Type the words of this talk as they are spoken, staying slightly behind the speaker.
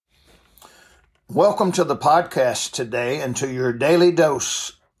Welcome to the podcast today and to your daily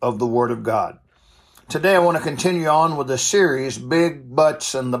dose of the Word of God. Today I want to continue on with the series, Big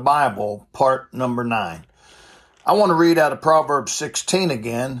Butts in the Bible, part number 9. I want to read out of Proverbs 16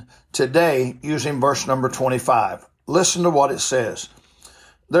 again, today using verse number 25. Listen to what it says.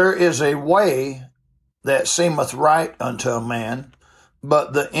 There is a way that seemeth right unto a man,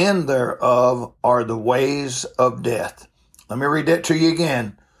 but the end thereof are the ways of death. Let me read that to you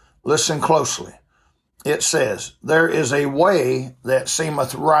again. Listen closely. It says, there is a way that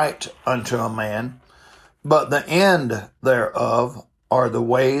seemeth right unto a man, but the end thereof are the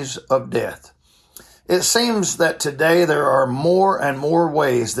ways of death. It seems that today there are more and more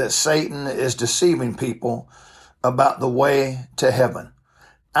ways that Satan is deceiving people about the way to heaven.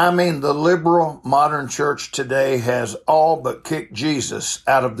 I mean, the liberal modern church today has all but kicked Jesus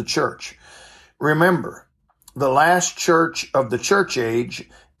out of the church. Remember, the last church of the church age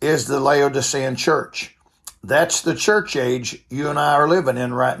is the Laodicean church. That's the church age you and I are living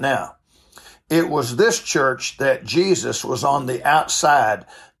in right now. It was this church that Jesus was on the outside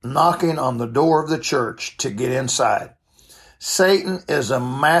knocking on the door of the church to get inside. Satan is a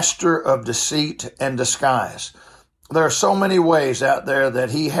master of deceit and disguise. There are so many ways out there that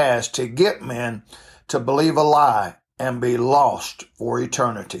he has to get men to believe a lie and be lost for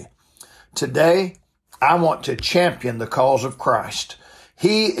eternity. Today, I want to champion the cause of Christ.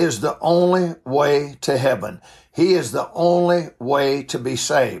 He is the only way to heaven. He is the only way to be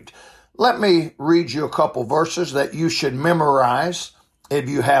saved. Let me read you a couple verses that you should memorize if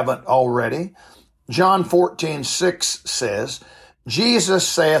you haven't already. John 14:6 says, Jesus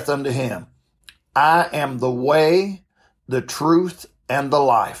saith unto him, I am the way, the truth, and the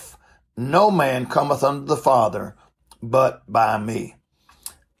life. No man cometh unto the Father but by me.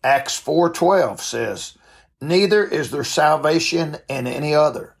 Acts 4:12 says, neither is there salvation in any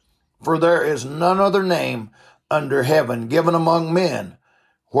other, for there is none other name under heaven given among men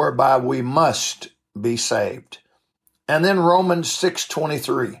whereby we must be saved. And then Romans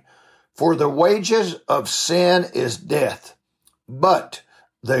 6:23, for the wages of sin is death, but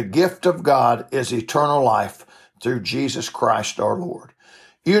the gift of God is eternal life through Jesus Christ our Lord.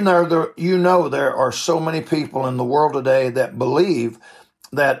 You know there are so many people in the world today that believe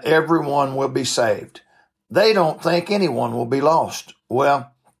that everyone will be saved. They don't think anyone will be lost.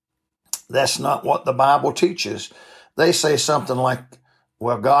 Well, that's not what the Bible teaches. They say something like,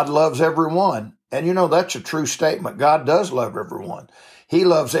 well, God loves everyone. And that's a true statement. God does love everyone. He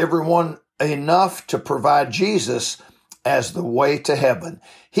loves everyone enough to provide Jesus as the way to heaven.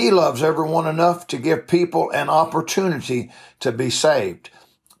 He loves everyone enough to give people an opportunity to be saved.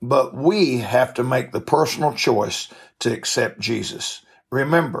 But we have to make the personal choice to accept Jesus.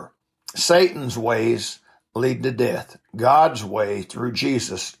 Remember, Satan's ways lead to death. God's way through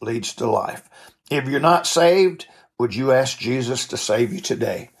Jesus leads to life. If you're not saved, would you ask Jesus to save you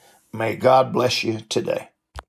today? May God bless you today.